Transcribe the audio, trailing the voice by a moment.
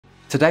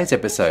Today's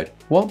episode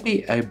won't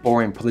be a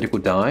boring political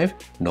dive,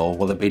 nor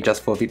will it be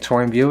just for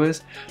Victorian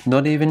viewers,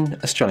 not even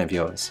Australian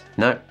viewers.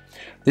 No,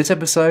 this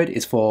episode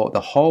is for the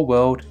whole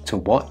world to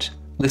watch,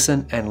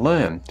 listen and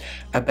learn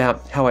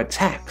about how a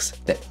tax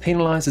that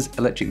penalises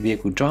electric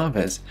vehicle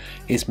drivers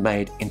is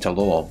made into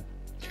law.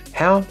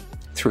 How?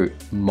 Through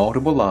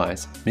multiple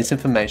lies,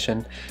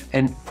 misinformation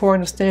and poor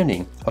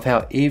understanding of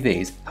how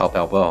EVs help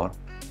our world.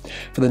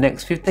 For the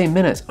next 15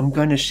 minutes, I'm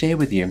going to share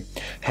with you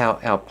how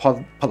our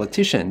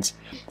politicians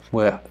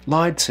were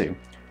lied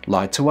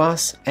to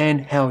us,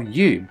 and how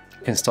you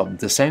can stop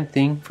the same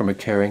thing from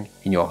occurring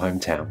in your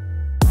hometown.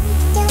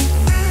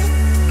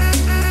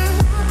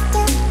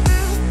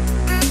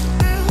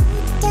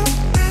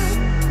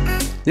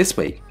 This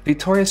week,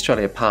 Victoria,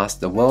 Australia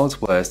passed the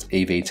world's worst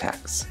EV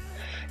tax.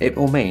 It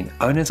will mean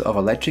owners of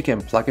electric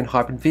and plug-in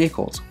hybrid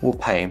vehicles will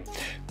pay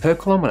per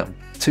kilometre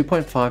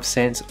 2.5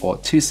 cents or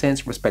 2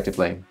 cents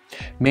respectively,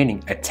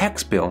 meaning a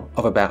tax bill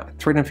of about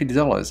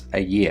 $350 a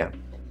year.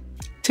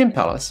 Tim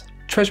Pallas,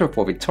 Treasurer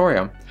for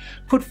Victoria,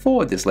 put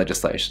forward this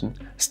legislation,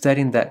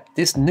 stating that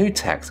this new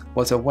tax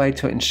was a way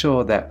to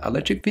ensure that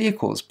electric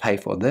vehicles pay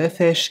for their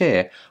fair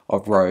share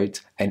of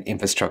roads and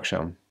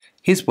infrastructure.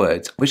 His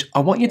words, which I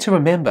want you to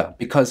remember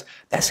because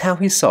that's how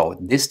he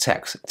sold this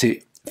tax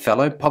to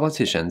fellow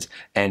politicians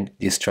and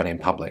the Australian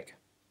public.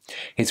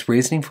 His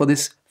reasoning for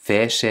this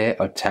fair share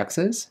of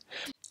taxes: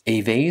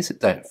 EVs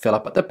don't fill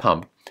up at the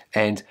pump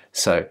and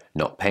so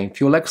not paying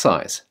fuel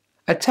excise,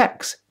 a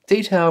tax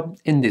detailed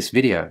in this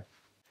video.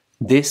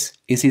 This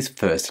is his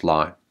first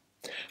lie.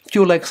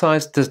 Fuel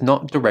excise does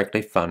not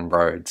directly fund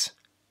roads,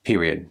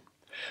 period.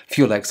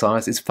 Fuel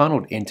excise is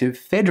funneled into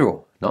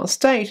federal, not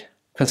state,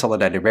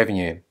 consolidated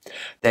revenue.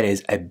 That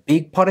is a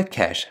big pot of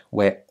cash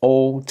where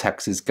all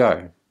taxes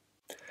go.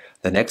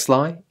 The next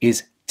lie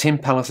is Tim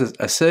Pallas's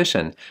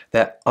assertion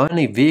that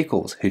only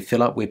vehicles who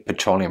fill up with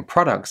petroleum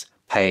products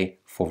pay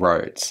for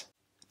roads.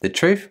 The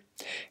truth?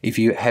 If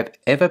you have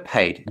ever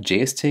paid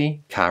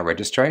GST, car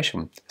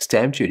registration,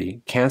 stamp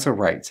duty, council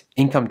rates,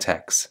 income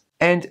tax,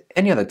 and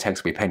any other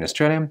tax we pay in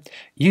Australia,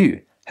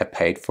 you have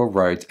paid for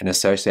roads and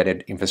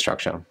associated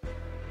infrastructure.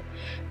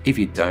 If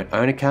you don't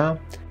own a car,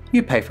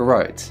 you pay for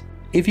roads.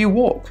 If you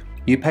walk,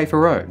 you pay for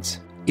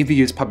roads. If you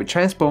use public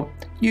transport,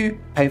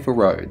 you pay for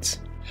roads.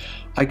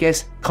 I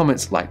guess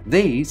comments like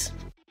these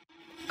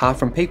are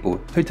from people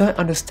who don't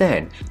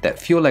understand that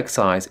fuel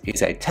excise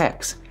is a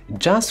tax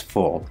just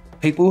for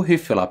people who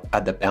fill up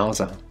at the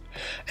Bowser.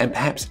 And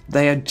perhaps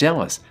they are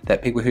jealous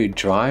that people who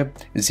drive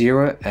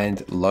zero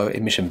and low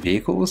emission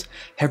vehicles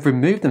have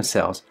removed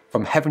themselves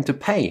from having to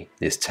pay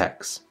this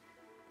tax.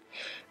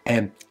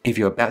 And if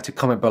you're about to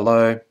comment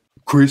below,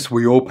 "Chris,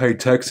 we all pay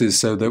taxes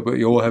so that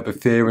we all have a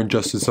fair and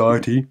just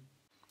society,"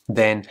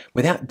 then,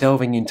 without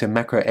delving into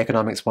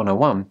macroeconomics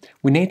 101,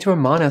 we need to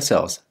remind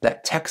ourselves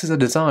that taxes are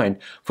designed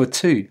for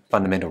two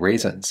fundamental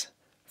reasons.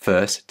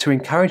 First, to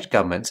encourage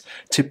governments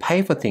to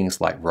pay for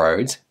things like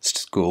roads,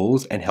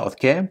 schools and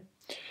healthcare.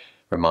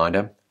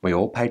 Reminder, we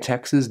all pay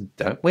taxes,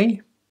 don't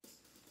we?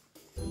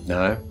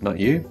 No, not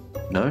you?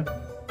 No?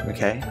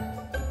 Okay.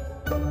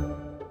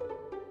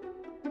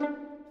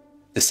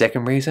 The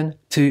second reason,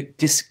 to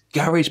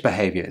discourage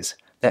behaviours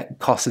that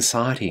cost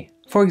society.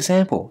 For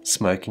example,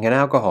 smoking and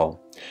alcohol.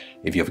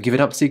 If you've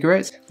given up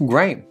cigarettes,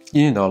 great,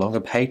 you no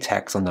longer pay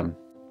tax on them.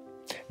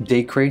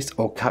 Decreased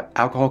or cut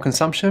alcohol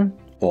consumption?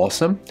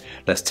 Awesome,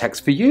 less tax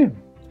for you.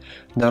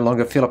 No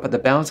longer fill up at the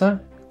Bowser?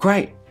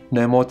 Great,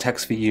 no more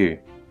tax for you.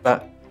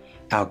 But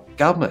our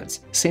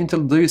governments seem to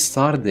lose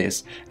sight of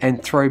this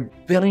and throw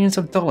billions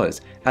of dollars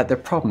at the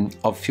problem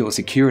of fuel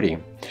security,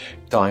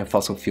 dying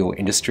fossil fuel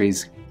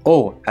industries,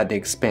 all at the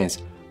expense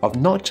of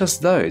not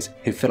just those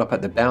who fill up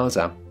at the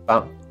Bowser,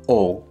 but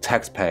all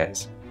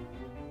taxpayers.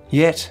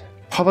 Yet,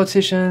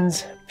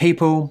 politicians,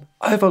 people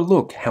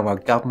overlook how our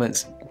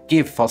governments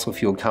give fossil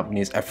fuel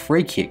companies a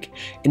free kick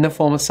in the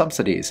form of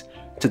subsidies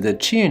to the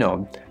tune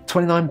of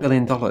 $29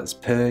 billion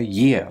per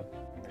year.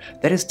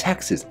 That is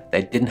taxes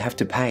they didn't have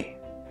to pay.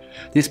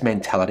 This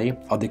mentality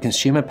of the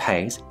consumer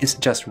pays is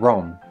just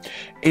wrong.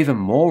 Even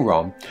more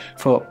wrong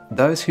for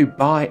those who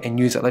buy and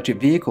use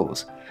electric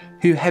vehicles,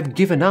 who have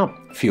given up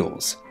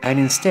fuels and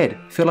instead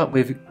fill up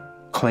with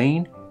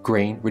clean,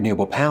 green,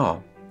 renewable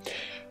power,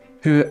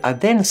 who are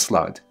then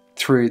slugged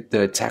through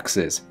the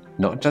taxes,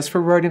 not just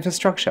for road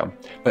infrastructure,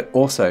 but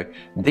also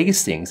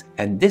these things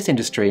and this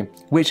industry,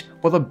 which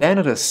will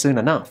abandon us soon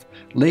enough,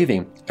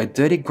 leaving a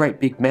dirty great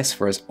big mess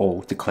for us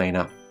all to clean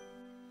up.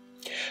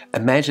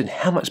 Imagine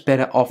how much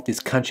better off this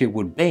country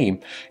would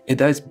be if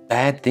those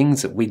bad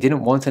things that we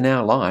didn't want in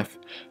our life,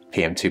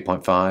 PM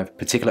 2.5,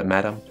 particulate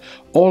matter,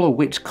 all of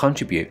which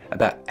contribute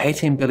about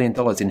 $18 billion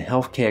in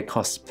healthcare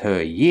costs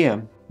per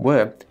year,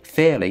 were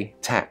fairly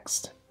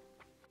taxed.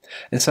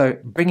 And so,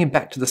 bringing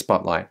back to the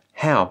spotlight,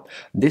 how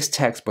this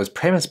tax was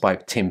premised by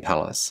Tim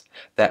Pallas,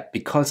 that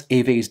because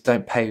EVs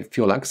don't pay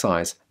fuel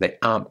excise, they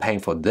aren't paying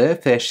for their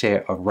fair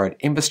share of road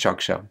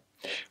infrastructure.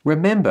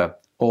 Remember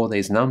all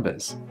these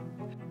numbers.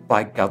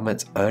 By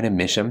government's own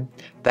admission,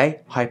 they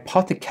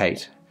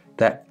hypothecate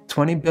that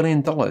 $20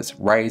 billion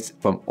raised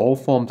from all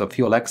forms of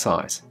fuel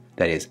excise,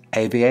 that is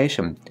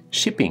aviation,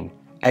 shipping,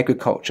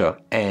 agriculture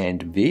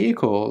and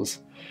vehicles,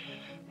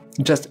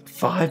 just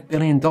 $5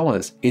 billion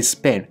is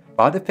spent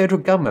by the federal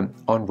government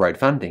on road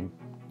funding.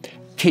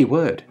 Key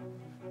word,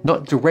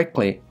 not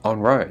directly on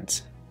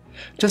roads.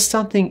 Just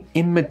something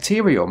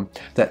immaterial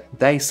that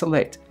they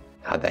select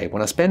how they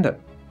want to spend it.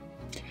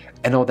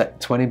 And all that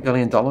 $20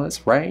 billion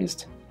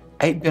raised,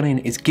 $8 billion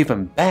is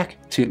given back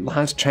to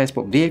large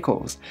transport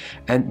vehicles,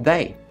 and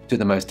they do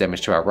the most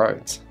damage to our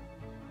roads.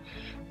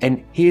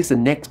 And here's the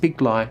next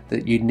big lie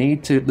that you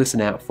need to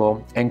listen out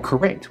for and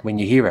correct when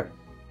you hear it.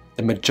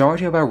 The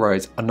majority of our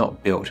roads are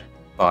not built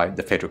by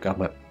the federal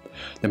government.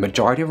 The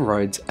majority of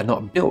roads are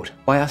not built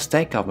by our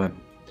state government.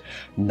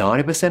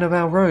 90% of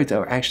our roads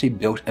are actually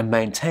built and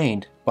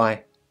maintained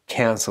by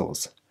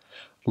councils,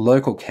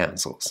 local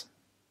councils.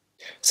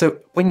 So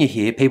when you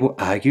hear people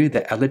argue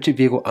that electric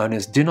vehicle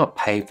owners do not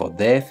pay for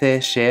their fair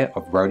share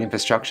of road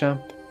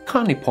infrastructure,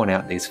 kindly point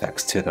out these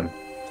facts to them,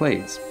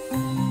 please.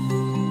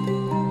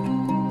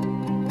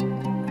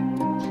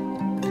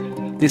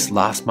 This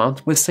last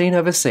month, we've seen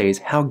overseas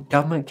how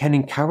government can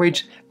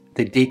encourage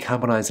the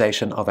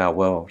decarbonisation of our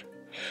world.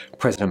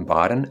 President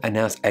Biden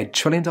announced a $1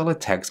 trillion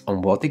tax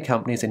on wealthy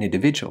companies and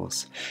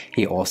individuals.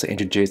 He also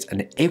introduced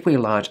an equally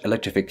large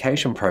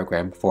electrification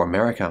program for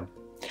America.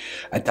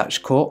 A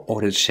Dutch court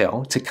ordered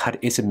Shell to cut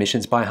its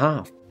emissions by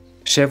half.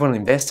 Chevron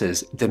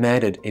investors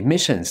demanded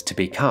emissions to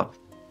be cut.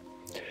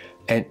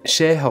 And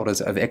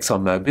shareholders of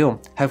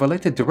ExxonMobil have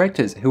elected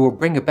directors who will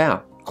bring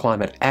about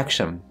climate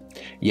action.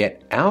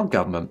 Yet our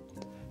government,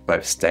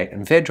 both state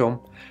and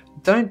federal,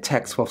 don't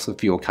tax fossil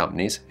fuel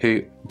companies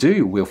who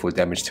do willful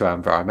damage to our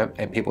environment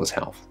and people's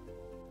health.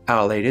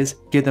 Our leaders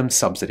give them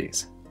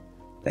subsidies.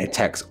 They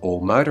tax all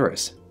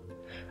motorists.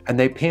 And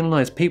they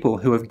penalise people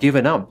who have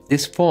given up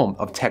this form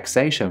of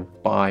taxation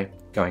by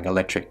going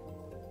electric.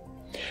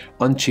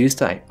 On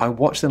Tuesday, I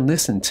watched and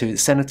listened to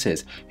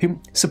senators who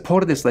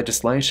supported this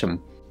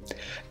legislation,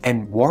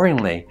 and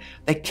worryingly,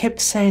 they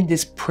kept saying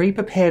this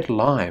pre-prepared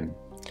line: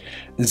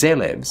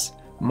 Zelevs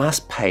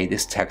must pay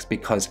this tax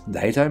because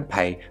they don't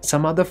pay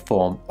some other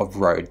form of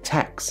road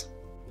tax.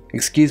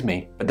 Excuse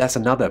me, but that's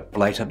another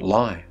blatant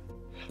lie.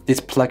 This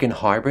plug-in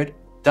hybrid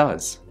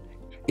does.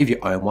 If you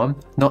own one,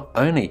 not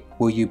only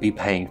will you be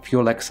paying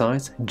fuel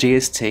excise,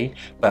 GST,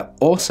 but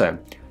also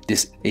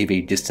this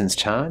EV distance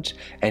charge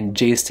and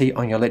GST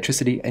on your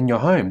electricity in your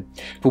home,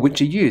 for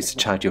which you use to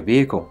charge your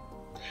vehicle.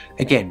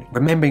 Again,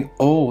 remembering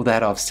all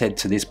that I've said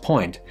to this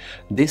point,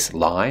 this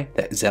lie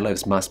that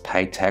Zelevs must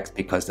pay tax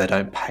because they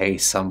don't pay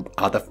some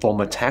other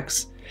form of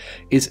tax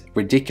is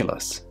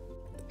ridiculous.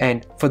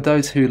 And for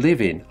those who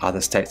live in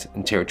other states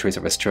and territories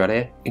of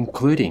Australia,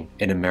 including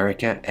in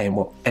America and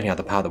any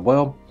other part of the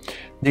world,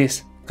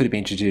 this could be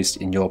introduced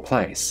in your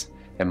place.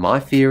 And my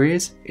fear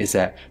is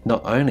that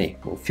not only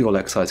will fuel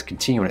excise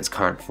continue in its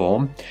current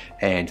form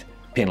and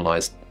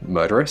penalise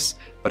motorists,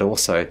 but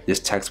also this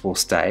tax will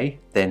stay,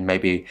 then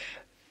maybe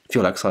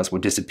fuel excise will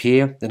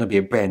disappear, then there'll be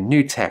a brand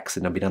new tax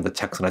and there'll be another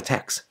tax on a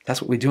tax.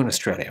 That's what we do in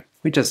Australia.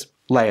 We just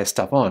layer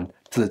stuff on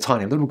to the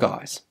tiny little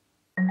guys.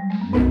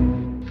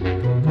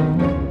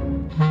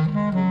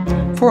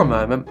 For a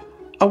moment,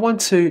 I want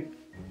to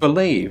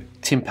believe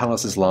Tim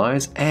Pallas's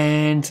lies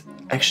and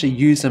actually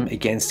use them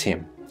against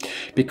him.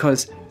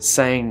 Because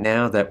saying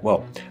now that,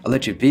 well,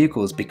 electric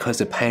vehicles, because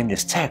they're paying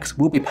this tax,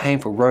 will be paying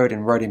for road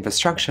and road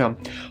infrastructure,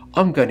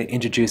 I'm going to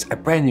introduce a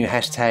brand new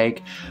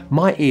hashtag: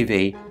 my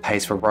EV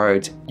pays for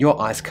roads, your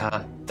ICE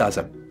car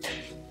doesn't.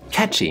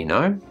 Catchy,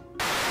 no?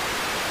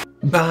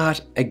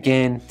 But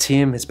again,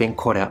 Tim has been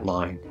caught out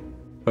lying.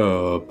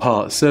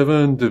 Part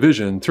 7,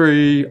 Division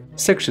 3,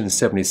 Section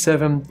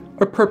 77,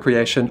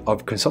 Appropriation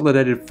of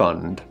Consolidated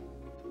Fund.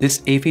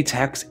 This EV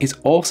tax is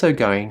also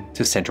going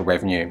to central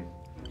revenue.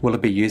 Will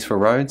it be used for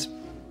roads?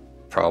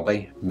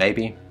 Probably,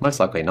 maybe, most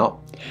likely not.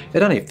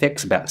 It only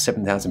affects about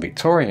 7,000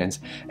 Victorians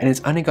and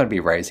it's only going to be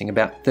raising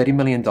about $30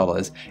 million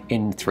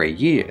in 3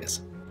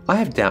 years. I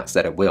have doubts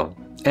that it will,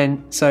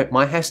 and so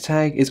my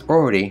hashtag is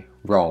already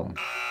wrong.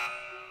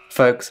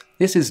 Folks,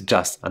 this is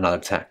just another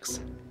tax.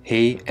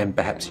 He, and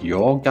perhaps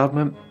your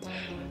government,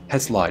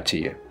 has lied to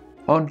you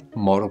on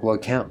multiple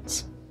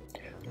accounts.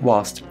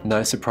 Whilst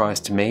no surprise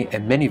to me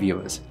and many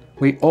viewers,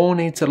 we all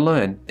need to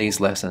learn these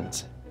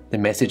lessons. The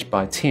message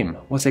by Tim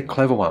was a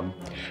clever one.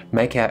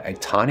 Make out a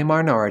tiny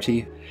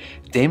minority,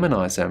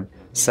 demonise them,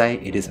 say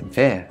it isn't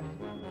fair.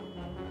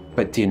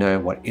 But do you know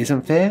what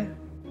isn't fair?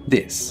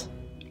 This.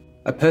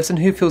 A person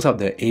who fills up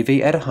their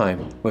EV at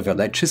home with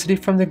electricity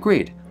from the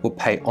grid will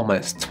pay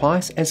almost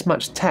twice as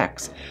much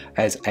tax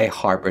as a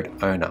hybrid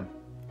owner.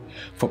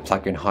 For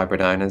plug-in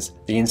hybrid owners,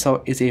 the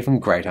insult is even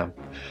greater.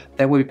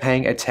 They will be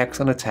paying a tax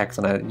on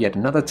yet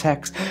another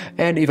tax,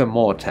 and even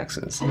more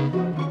taxes.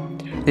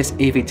 This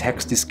EV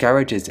tax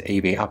discourages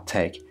EV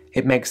uptake.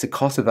 It makes the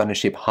cost of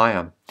ownership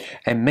higher,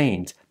 and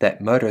means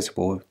that motorists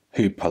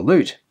who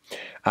pollute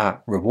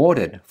are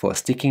rewarded for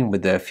sticking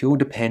with their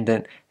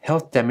fuel-dependent,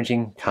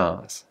 health-damaging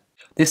cars.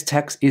 This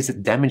tax is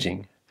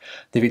damaging.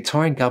 The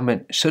Victorian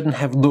government shouldn't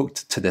have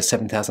looked to the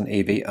 7,000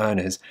 EV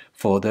owners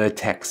for the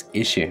tax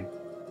issue.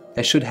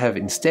 They should have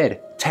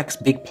instead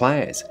taxed big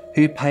players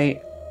who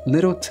pay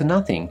little to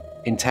nothing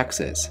in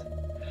taxes.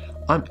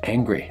 I'm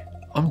angry.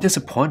 I'm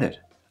disappointed.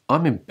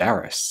 I'm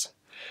embarrassed.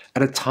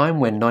 At a time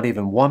when not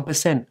even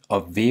 1%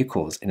 of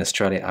vehicles in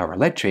Australia are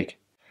electric,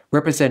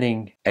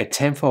 representing a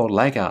tenfold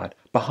laggard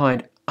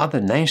behind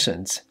other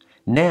nations,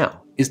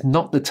 now is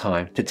not the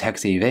time to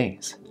tax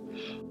EVs.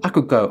 I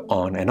could go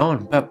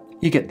on, but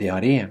you get the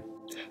idea.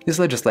 This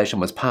legislation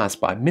was passed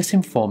by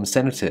misinformed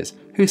senators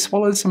who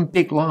swallowed some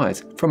big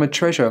lies from a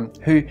treasurer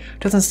who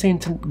doesn't seem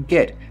to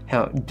get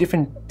how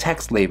different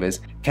tax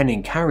levers can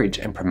encourage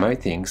and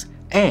promote things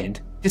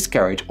and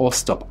discourage or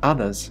stop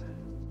others.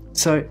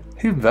 So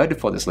who voted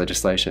for this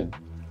legislation?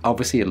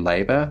 Obviously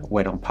Labor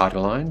went on party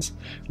lines,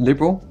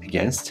 Liberal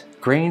against,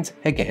 Greens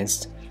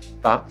against,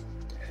 but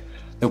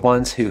the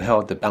ones who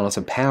held the balance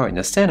of power in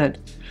the Senate,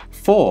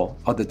 4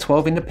 of the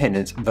 12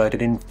 independents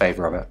voted in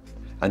favour of it.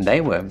 And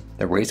they were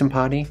the Reason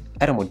Party,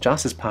 Animal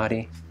Justice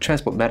Party,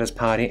 Transport Matters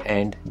Party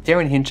and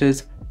Darren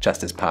Hinch's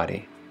Justice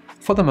Party.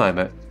 For the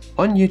moment,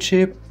 on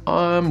YouTube,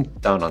 I'm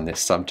done on this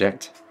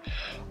subject.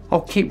 I'll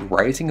keep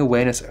raising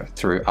awareness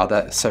through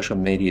other social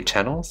media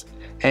channels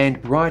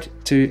and write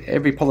to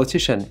every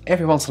politician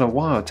every once in a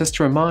while just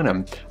to remind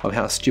them of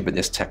how stupid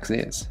this tax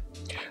is.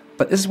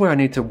 But this is where I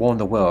need to warn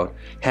the world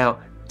how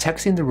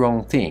taxing the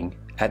wrong thing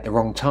at the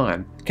wrong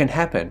time can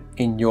happen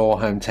in your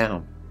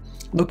hometown.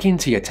 Look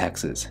into your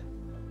taxes.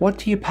 What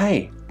do you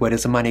pay? Where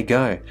does the money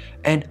go?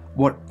 And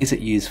what is it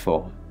used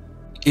for?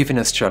 If in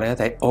Australia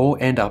they all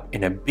end up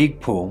in a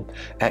big pool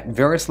at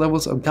various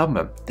levels of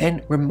government,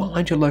 then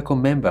remind your local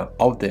member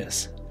of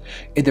this.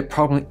 If the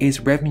problem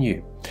is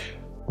revenue,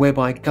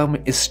 whereby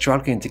government is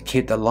struggling to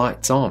keep the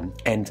lights on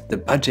and the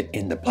budget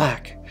in the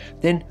black,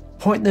 then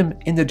point them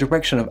in the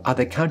direction of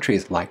other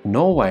countries like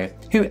Norway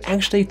who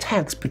actually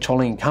tax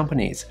petroleum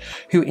companies,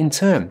 who in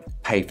turn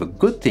pay for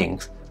good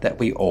things that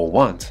we all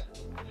want.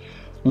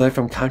 Learn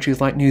from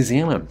countries like New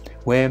Zealand,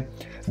 where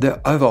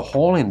they're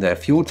overhauling their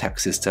fuel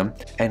tax system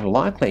and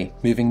likely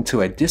moving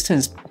to a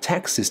distance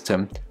tax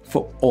system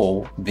for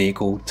all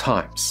vehicle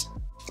types.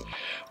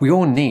 We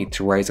all need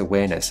to raise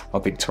awareness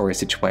of Victoria's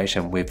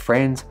situation with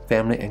friends,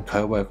 family and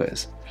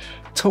co-workers.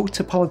 Talk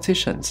to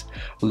politicians,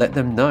 let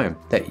them know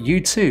that you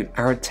too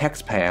are a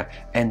taxpayer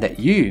and that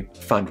you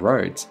fund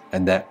roads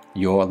and that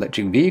your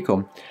electric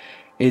vehicle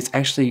is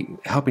actually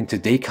helping to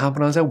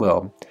decarbonise our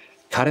world,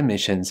 cut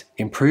emissions,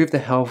 improve the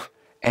health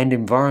and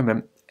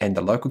environment and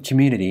the local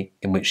community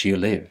in which you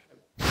live.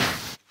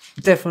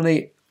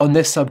 Definitely on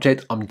this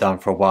subject, I'm done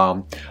for a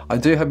while. I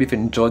do hope you've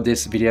enjoyed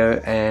this video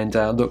and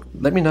look,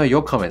 let me know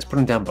your comments, put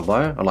them down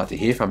below. I'd like to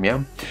hear from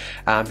you.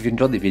 If you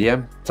enjoyed the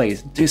video,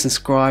 please do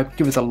subscribe,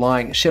 give us a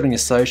like, share it on your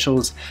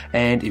socials,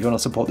 and if you want to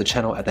support the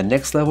channel at the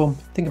next level,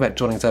 think about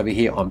joining us over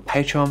here on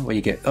Patreon, where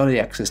you get early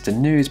access to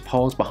news,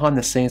 polls, behind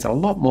the scenes, and a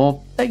lot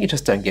more that you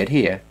just don't get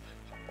here.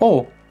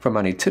 Or from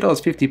only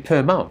 $2.50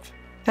 per month.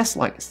 That's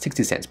like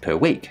 60 cents per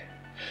week.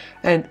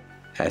 And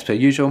as per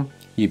usual,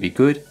 you be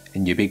good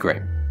and you be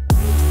great.